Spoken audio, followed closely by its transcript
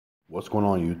What's going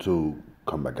on, YouTube?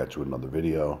 Come back at you with another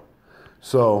video.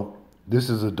 So this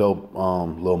is a dope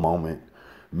little moment.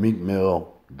 Meek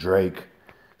Mill, Drake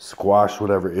squash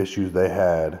whatever issues they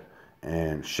had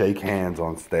and shake hands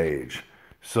on stage.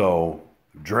 So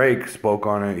Drake spoke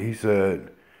on it. He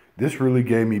said, "This really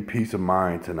gave me peace of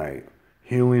mind tonight.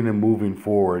 Healing and moving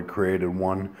forward created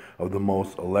one of the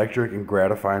most electric and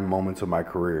gratifying moments of my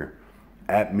career.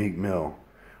 At Meek Mill,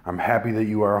 I'm happy that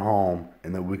you are home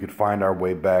and that we could find our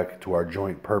way back to our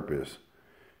joint purpose."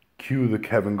 Cue the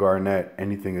Kevin Garnett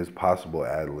 "anything is possible"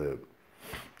 ad lib.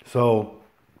 So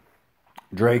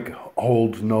Drake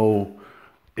holds no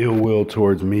ill will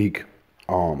towards Meek.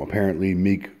 Apparently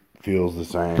Meek feels the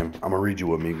same. I'm gonna read you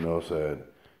what Meek Mill said.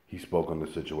 He spoke on the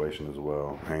situation as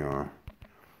well. Hang on.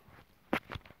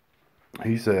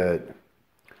 He said,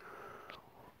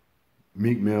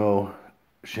 "Meek Mill,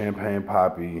 Champagne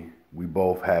Poppy, we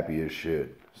both happy as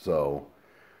shit." So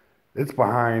it's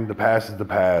behind. The past is the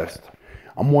past.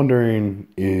 I'm wondering,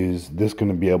 is this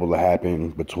going to be able to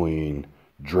happen between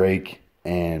Drake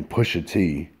and Pusha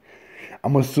T?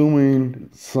 I'm assuming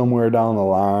somewhere down the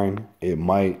line it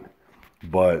might,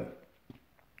 but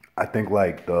I think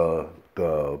like the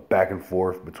back and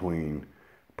forth between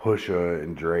Pusha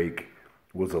and Drake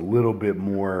was a little bit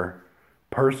more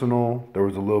personal. There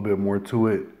was a little bit more to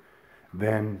it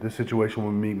than the situation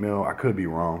with Meek Mill. I could be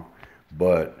wrong,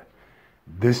 but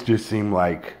this just seemed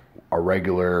like a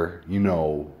regular,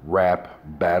 rap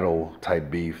battle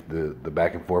type beef. The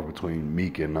back and forth between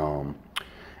Meek and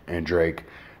Drake.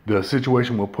 The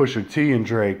situation with Pusha T and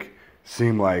Drake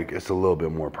seemed like it's a little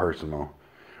bit more personal.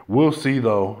 We'll see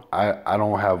though. I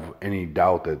don't have any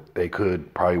doubt that they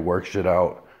could probably work shit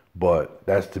out, but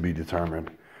that's to be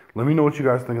determined. Let me know what you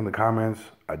guys think in the comments.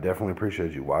 I definitely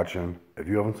appreciate you watching. If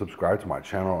you haven't subscribed to my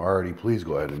channel already, please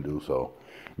go ahead and do so.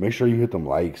 Make sure you hit them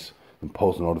likes and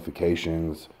post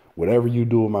notifications. Whatever you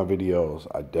do with my videos,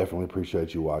 I definitely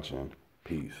appreciate you watching.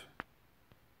 Peace.